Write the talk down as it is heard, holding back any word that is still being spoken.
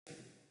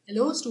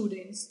Hello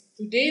students,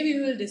 today we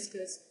will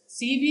discuss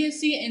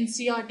CBSE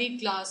NCERT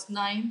Class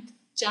 9th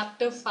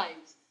Chapter 5,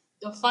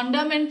 the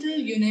fundamental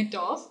unit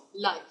of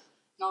life.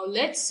 Now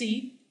let's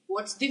see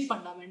what's the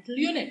fundamental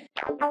unit.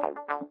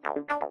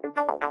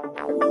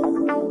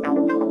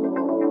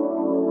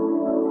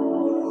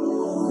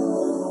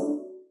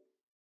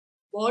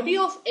 Body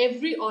of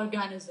every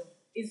organism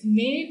is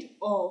made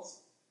of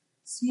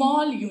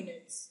small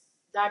units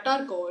that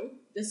are called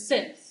the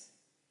cells.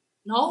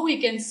 Now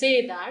we can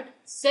say that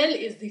cell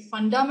is the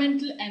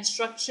fundamental and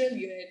structural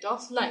unit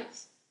of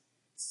life.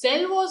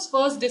 Cell was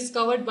first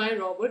discovered by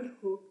Robert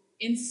Hooke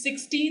in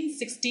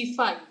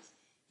 1665.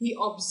 He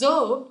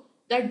observed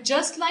that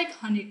just like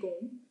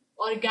honeycomb,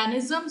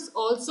 organisms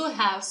also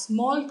have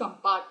small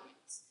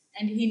compartments,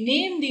 and he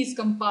named these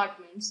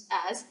compartments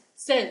as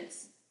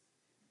cells.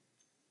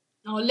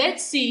 Now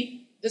let's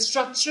see the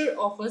structure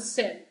of a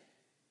cell.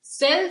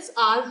 Cells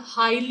are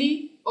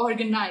highly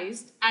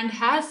organized and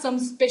has some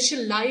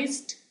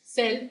specialized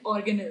cell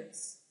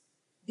organelles.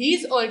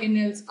 These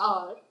organelles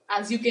are,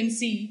 as you can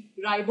see,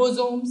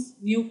 ribosomes,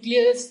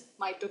 nucleus,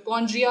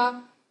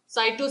 mitochondria,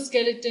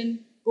 cytoskeleton,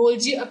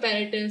 Golgi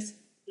apparatus,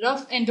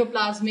 rough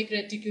endoplasmic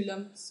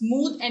reticulum,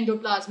 smooth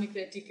endoplasmic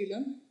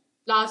reticulum,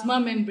 plasma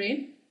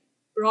membrane,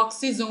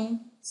 peroxisome,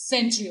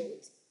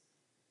 centrioles.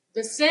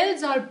 The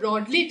cells are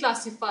broadly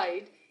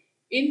classified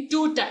in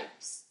two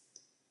types.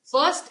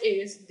 First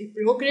is the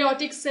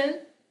prokaryotic cell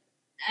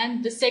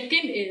and the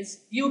second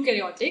is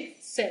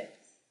eukaryotic cell.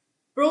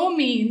 Pro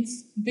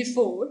means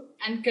before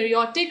and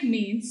karyotic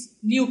means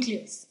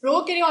nucleus.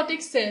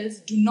 Prokaryotic cells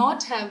do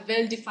not have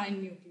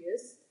well-defined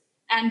nucleus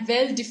and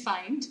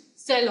well-defined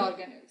cell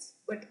organelles.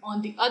 But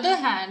on the other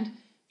hand,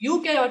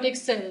 eukaryotic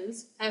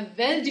cells have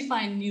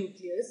well-defined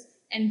nucleus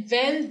and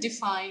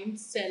well-defined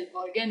cell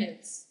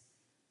organelles.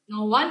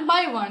 Now one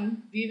by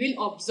one we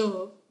will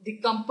observe the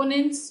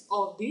components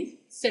of the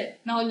cell.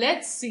 Now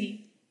let's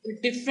see the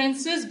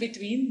differences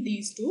between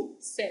these two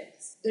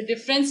cells. The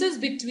differences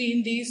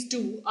between these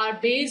two are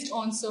based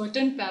on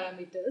certain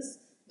parameters.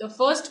 The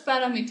first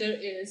parameter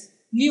is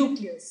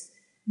nucleus.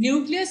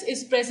 Nucleus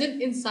is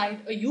present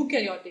inside a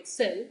eukaryotic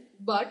cell,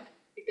 but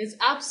it is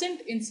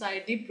absent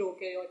inside the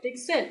prokaryotic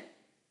cell.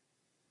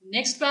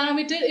 Next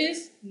parameter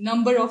is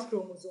number of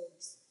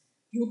chromosomes.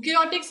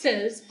 Eukaryotic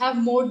cells have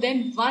more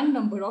than one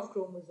number of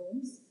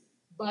chromosomes,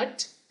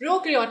 but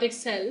prokaryotic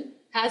cell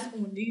has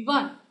only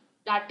one.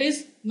 That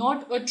is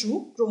not a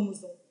true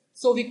chromosome.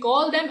 So we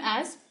call them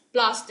as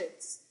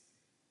plastids.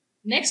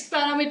 Next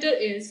parameter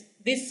is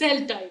the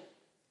cell type.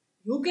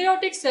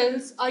 Eukaryotic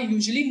cells are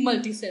usually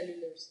multicellular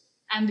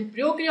and the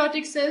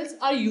prokaryotic cells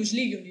are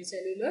usually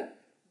unicellular,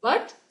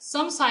 but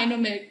some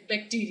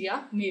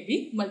cyanobacteria may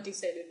be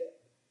multicellular.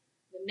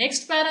 The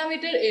next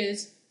parameter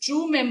is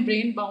true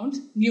membrane bound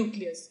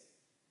nucleus.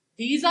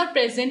 These are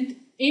present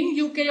in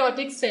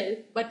eukaryotic cell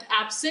but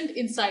absent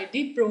inside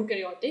the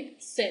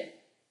prokaryotic cell.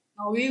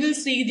 Now we will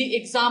see the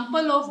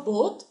example of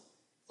both.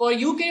 For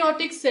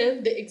eukaryotic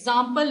cell, the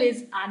example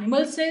is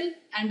animal cell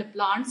and a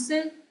plant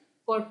cell.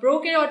 For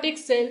prokaryotic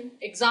cell,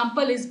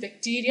 example is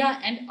bacteria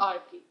and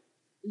archaea.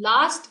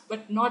 Last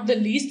but not the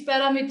least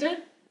parameter,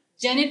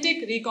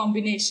 genetic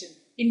recombination.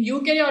 In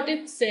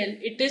eukaryotic cell,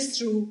 it is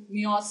through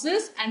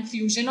meiosis and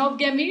fusion of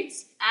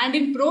gametes, and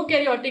in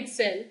prokaryotic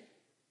cell,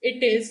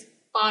 it is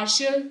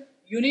partial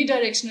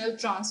unidirectional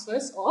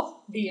transfers of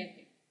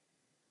DNA.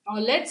 Now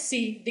let's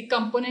see the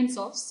components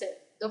of cell.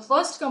 The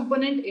first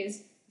component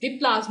is the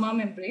plasma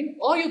membrane,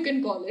 or you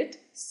can call it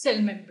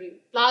cell membrane.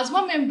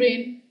 Plasma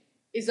membrane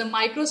is a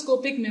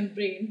microscopic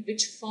membrane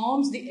which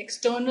forms the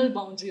external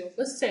boundary of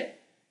a cell,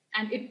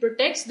 and it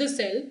protects the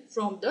cell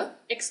from the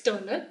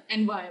external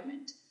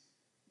environment.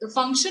 The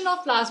function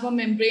of plasma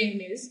membrane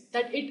is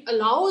that it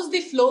allows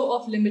the flow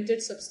of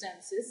limited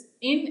substances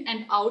in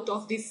and out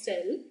of the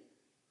cell.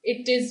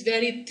 It is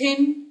very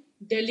thin,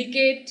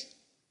 delicate,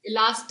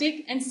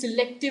 elastic and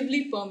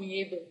selectively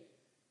permeable,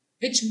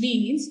 which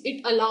means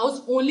it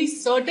allows only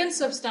certain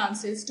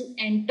substances to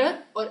enter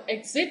or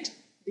exit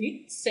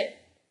the cell.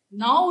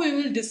 Now we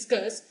will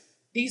discuss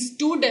these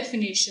two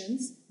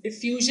definitions,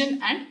 diffusion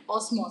and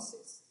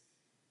osmosis.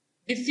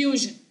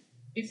 Diffusion.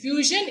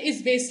 Diffusion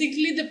is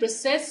basically the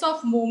process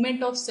of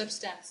movement of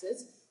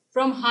substances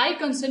from high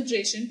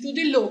concentration to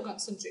the low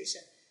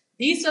concentration.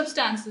 These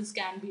substances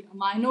can be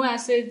amino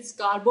acids,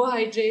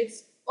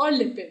 carbohydrates or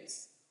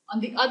lipids. On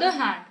the other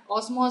hand,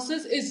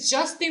 osmosis is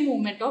just the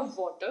movement of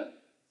water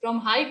from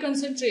high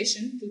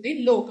concentration to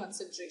the low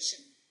concentration.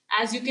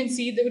 As you can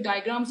see the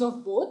diagrams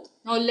of both.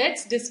 Now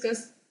let's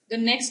discuss the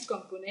next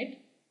component,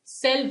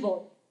 cell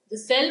wall. The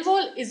cell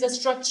wall is a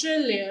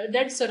structural layer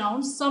that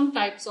surrounds some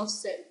types of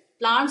cell.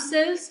 Plant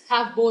cells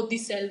have both the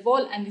cell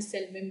wall and the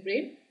cell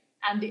membrane,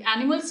 and the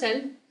animal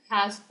cell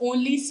has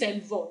only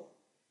cell wall.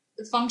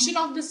 The function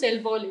of the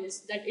cell wall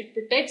is that it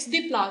protects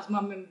the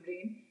plasma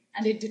membrane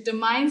and it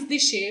determines the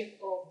shape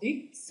of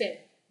the cell.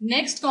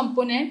 Next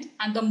component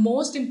and the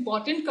most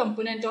important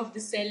component of the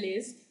cell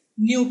is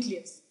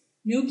nucleus.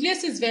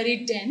 Nucleus is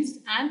very dense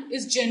and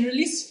is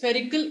generally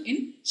spherical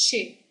in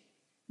shape.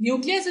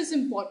 Nucleus is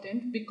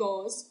important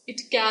because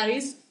it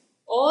carries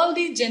all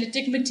the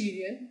genetic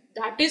material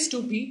that is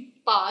to be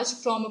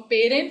passed from a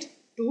parent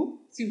to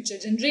future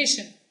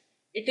generation.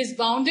 It is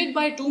bounded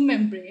by two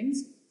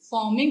membranes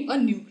forming a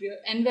nuclear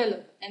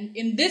envelope, and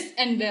in this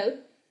envelope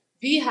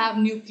we have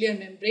nuclear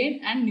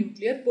membrane and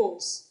nuclear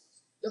pores.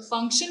 The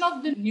function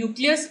of the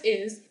nucleus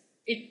is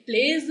it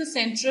plays the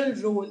central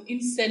role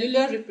in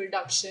cellular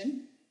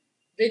reproduction,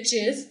 which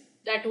is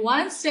that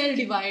one cell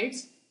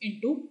divides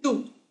into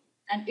two,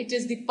 and it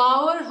is the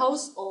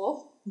powerhouse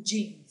of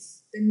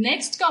genes. The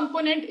next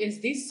component is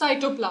the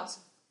cytoplasm.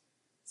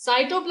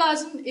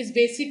 Cytoplasm is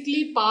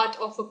basically part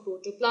of a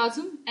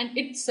protoplasm and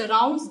it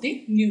surrounds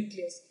the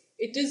nucleus.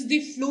 It is the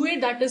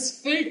fluid that is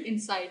filled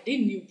inside the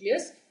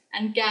nucleus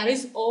and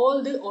carries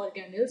all the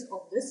organelles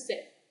of the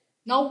cell.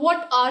 Now,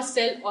 what are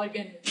cell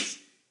organelles?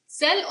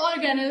 Cell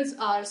organelles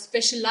are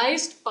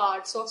specialized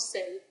parts of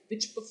cell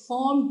which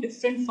perform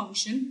different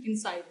functions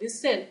inside the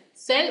cell.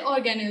 Cell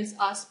organelles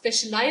are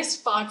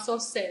specialized parts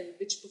of cell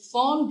which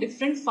perform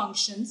different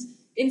functions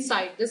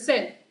inside the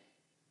cell.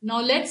 Now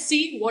let's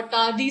see what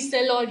are these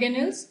cell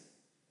organelles.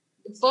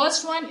 The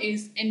first one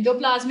is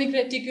endoplasmic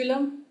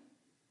reticulum,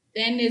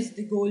 then is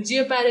the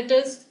Golgi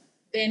apparatus,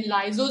 then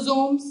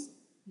lysosomes,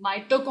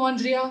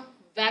 mitochondria,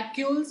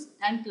 vacuoles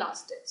and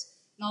plastids.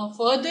 Now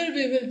further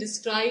we will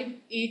describe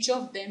each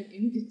of them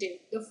in detail.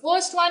 The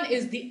first one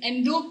is the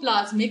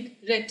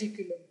endoplasmic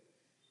reticulum.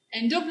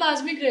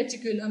 Endoplasmic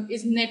reticulum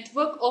is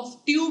network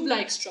of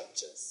tube-like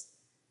structures.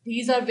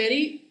 These are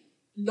very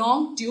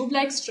long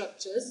tube-like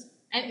structures,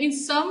 and in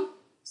some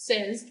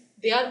cells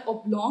they are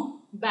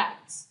oblong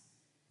bags.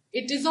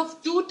 It is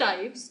of two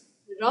types: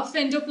 rough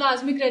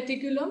endoplasmic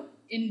reticulum,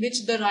 in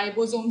which the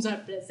ribosomes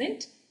are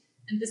present,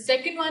 and the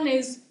second one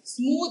is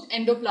smooth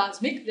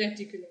endoplasmic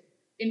reticulum,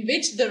 in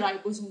which the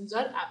ribosomes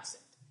are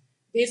absent.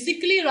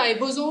 Basically,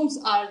 ribosomes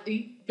are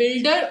the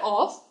builder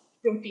of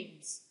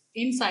proteins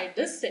inside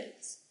the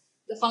cells.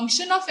 The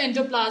function of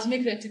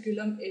endoplasmic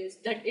reticulum is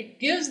that it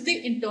gives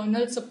the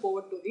internal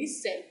support to the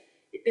cell.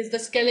 It is the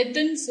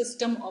skeleton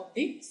system of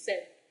the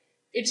cell.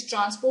 It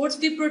transports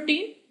the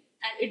protein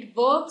and it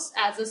works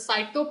as a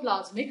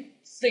cytoplasmic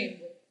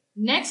framework.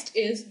 Next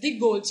is the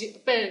Golgi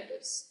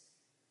apparatus.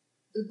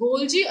 The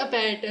Golgi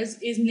apparatus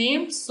is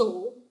named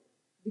so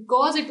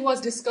because it was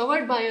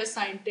discovered by a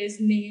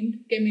scientist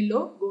named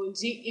Camillo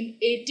Golgi in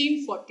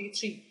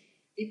 1843.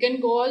 We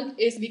can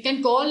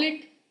call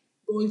it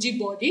Golgi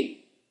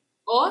body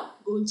or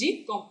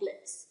Golgi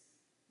complex.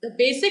 The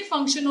basic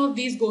function of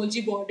these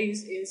Golgi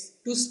bodies is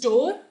to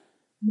store,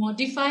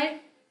 modify,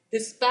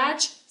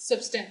 dispatch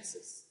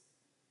substances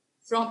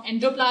from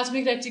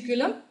endoplasmic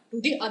reticulum to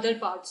the other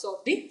parts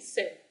of the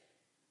cell.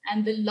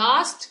 And the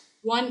last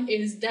one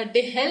is that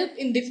they help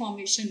in the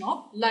formation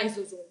of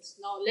lysosomes.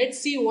 Now let's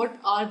see what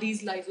are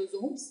these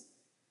lysosomes.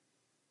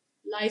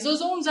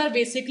 Lysosomes are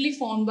basically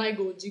formed by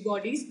Golgi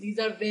bodies. These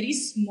are very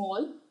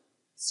small,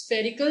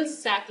 spherical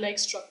sac-like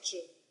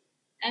structure,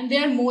 and they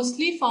are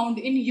mostly found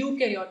in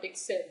eukaryotic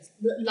cells.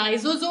 The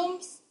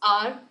lysosomes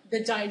are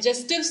the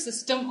digestive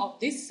system of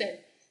this cell.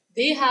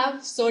 They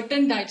have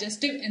certain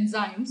digestive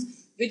enzymes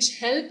which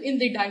help in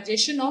the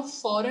digestion of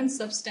foreign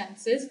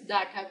substances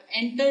that have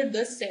entered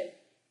the cell.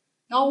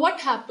 Now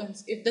what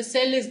happens if the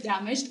cell is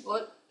damaged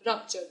or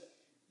ruptured?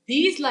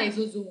 These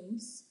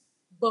lysosomes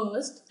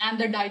burst and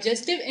the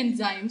digestive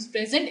enzymes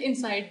present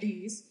inside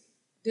these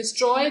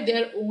destroy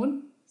their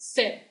own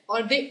cell,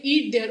 or they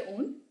eat their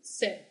own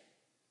cell.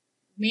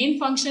 Main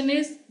function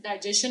is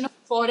digestion of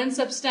foreign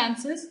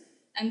substances,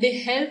 and they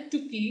help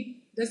to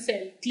keep the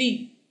cell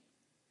clean.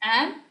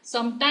 And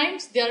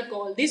sometimes they are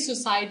called the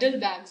suicidal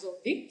bags of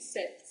the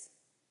cells.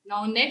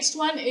 Now next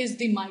one is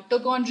the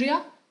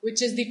mitochondria,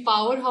 which is the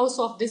powerhouse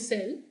of the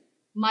cell.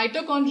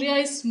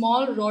 Mitochondria is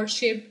small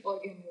rod-shaped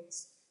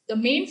organelles. The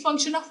main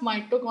function of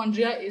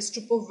mitochondria is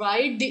to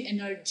provide the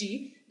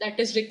energy that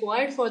is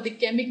required for the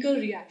chemical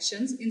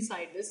reactions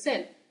inside the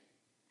cell.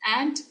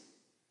 And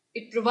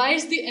it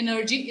provides the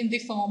energy in the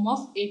form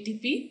of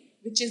ATP,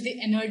 which is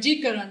the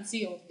energy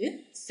currency of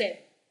the cell.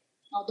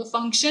 Now the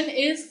function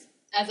is,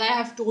 as I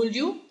have told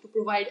you, to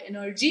provide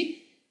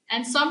energy,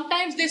 and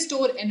sometimes they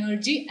store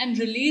energy and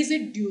release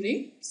it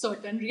during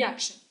certain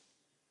reaction.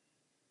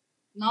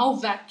 Now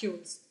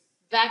vacuoles.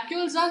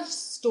 Vacuoles are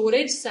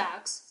storage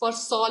sacs for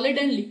solid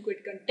and liquid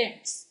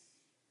contents.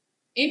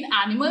 In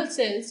animal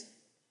cells,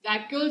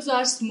 vacuoles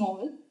are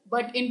small,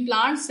 but in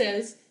plant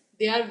cells,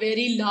 they are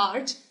very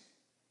large.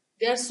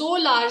 They are so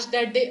large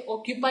that they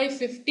occupy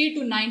 50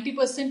 to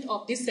 90%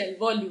 of the cell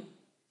volume.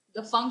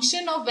 The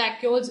function of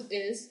vacuoles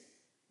is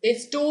they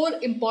store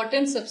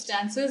important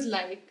substances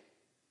like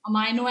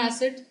amino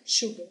acid,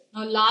 sugar.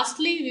 Now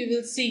lastly, we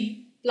will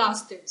see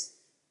plastids.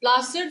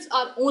 Plastids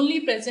are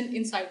only present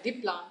inside the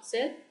plant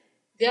cell.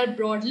 They are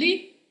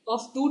broadly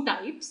of two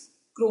types: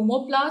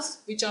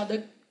 chromoplasts, which are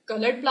the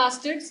colored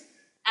plastids,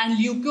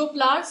 and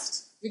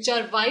leucoplasts, which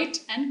are white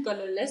and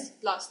colorless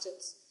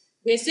plastids.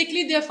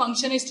 Basically, their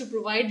function is to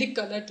provide the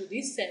color to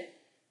the cell.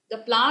 The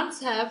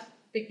plants have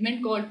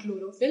pigment called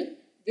chlorophyll,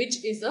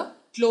 which is a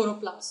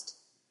chloroplast.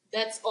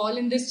 That's all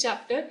in this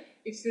chapter.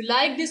 If you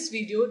like this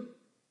video, do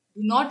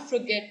not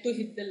forget to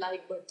hit the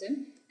like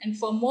button. And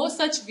for more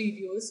such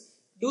videos,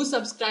 do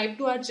subscribe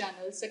to our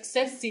channel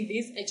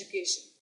SuccessCDs Education.